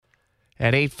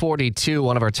At 8:42,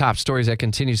 one of our top stories that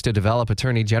continues to develop,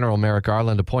 Attorney General Merrick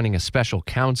Garland appointing a special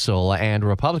counsel, and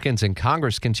Republicans in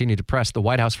Congress continue to press the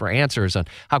White House for answers on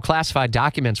how classified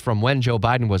documents from when Joe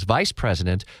Biden was vice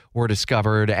president were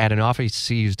discovered at an office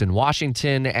he used in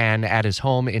Washington and at his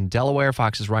home in Delaware.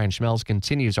 Fox's Ryan Schmelz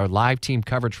continues our live team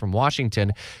coverage from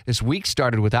Washington. This week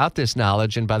started without this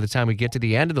knowledge, and by the time we get to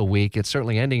the end of the week, it's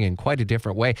certainly ending in quite a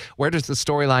different way. Where does the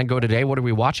storyline go today? What are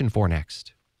we watching for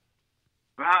next?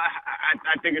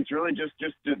 I think it's really just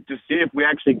to see if we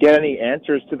actually get any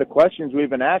answers to the questions we've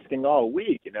been asking all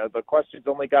week. You know, the questions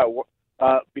only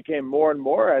became more and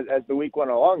more as the week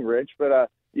went along, Rich. But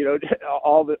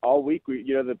all week,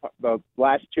 the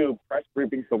last two press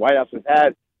briefings the White House has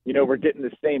had, we're getting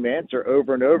the same answer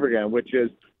over and over again, which is,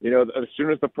 as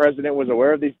soon as the president was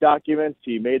aware of these documents,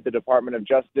 he made the Department of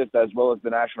Justice as well as the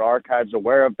National Archives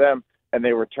aware of them, and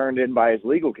they were turned in by his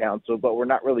legal counsel. But we're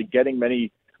not really getting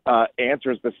many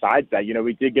answers besides that.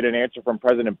 We did get an answer from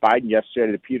President Biden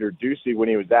yesterday to Peter Doocy when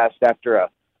he was asked after a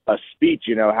speech,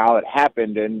 how it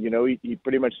happened. And, he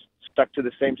pretty much stuck to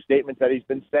the same statement that he's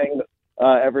been saying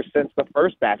ever since the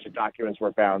first batch of documents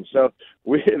were found. So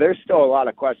there's still a lot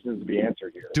of questions to be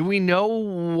answered here. Do we know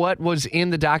what was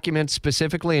in the documents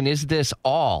specifically, and is this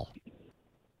all?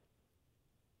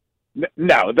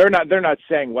 No, they're not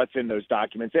saying what's in those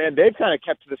documents, and they've kind of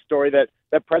kept to the story that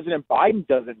President Biden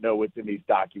doesn't know what's in these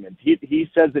documents. He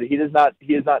says that he has not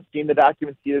seen the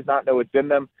documents. He does not know what's in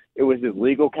them. It was his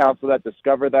legal counsel that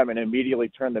discovered them and immediately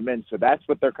turned them in. So that's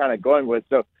what they're kind of going with.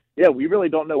 So yeah, we really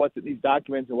don't know what's in these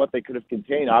documents and what they could have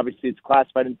contained. Obviously, it's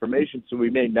classified information, so we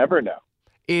may never know.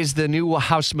 Is the new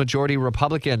House majority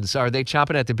Republicans, are they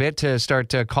chomping at the bit to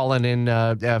start calling in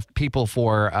people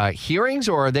for hearings,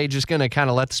 or are they just going to kind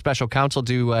of let the special counsel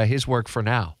do his work for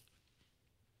now?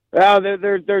 Well,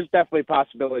 there's definitely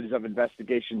possibilities of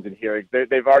investigations and hearings.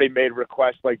 They've already made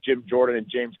requests, like Jim Jordan and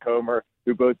James Comer,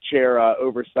 who both chair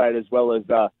oversight, as well as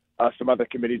some other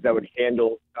committees that would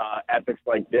handle ethics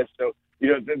like this. So,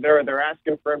 they're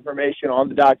asking for information on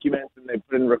the documents, and they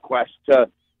put in requests to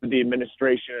the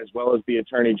administration as well as the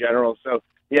Attorney General. So,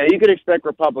 yeah, you could expect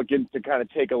Republicans to kind of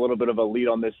take a little bit of a lead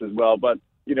on this as well. But,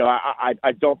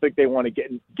 I don't think they want to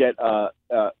get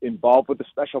involved with the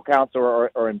special counsel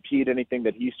or impede anything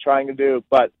that he's trying to do.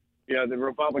 But, the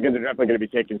Republicans are definitely going to be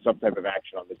taking some type of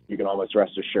action on this. You can almost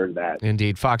rest assured of that.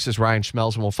 Indeed. Fox's Ryan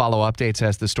Schmelz will follow updates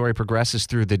as the story progresses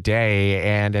through the day.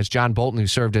 And as John Bolton, who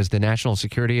served as the national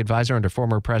security advisor under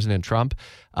former President Trump,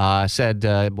 said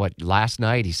last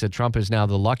night, he said Trump is now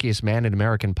the luckiest man in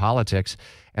American politics,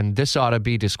 and this ought to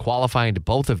be disqualifying to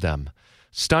both of them.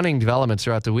 Stunning developments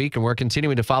throughout the week, and we're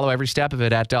continuing to follow every step of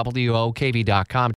it at WOKV.com.